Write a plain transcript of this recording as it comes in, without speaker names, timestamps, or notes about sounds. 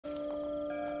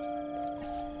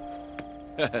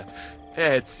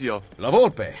Ezio. La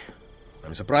Volpe.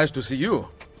 I'm surprised to see you.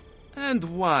 And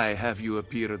why have you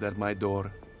appeared at my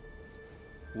door?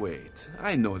 Wait,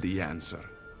 I know the answer.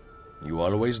 You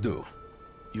always do.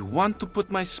 You want to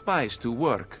put my spies to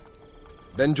work?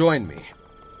 Then join me.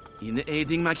 In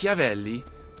aiding Machiavelli?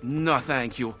 No,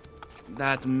 thank you.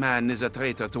 That man is a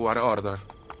traitor to our order.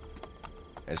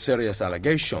 A serious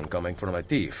allegation coming from a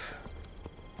thief.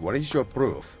 What is your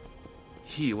proof?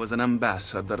 He was an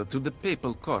ambassador to the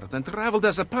papal court and traveled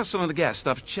as a personal guest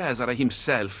of Cesare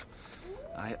himself.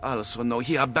 I also know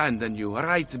he abandoned you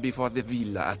right before the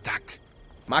villa attack.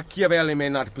 Machiavelli may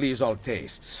not please all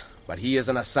tastes, but he is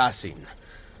an assassin,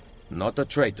 not a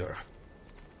traitor.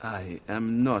 I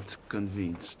am not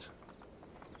convinced.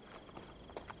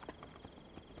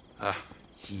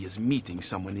 He is meeting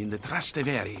someone in the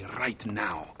Trastevere right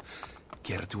now.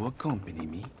 Care to accompany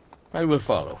me? I will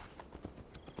follow.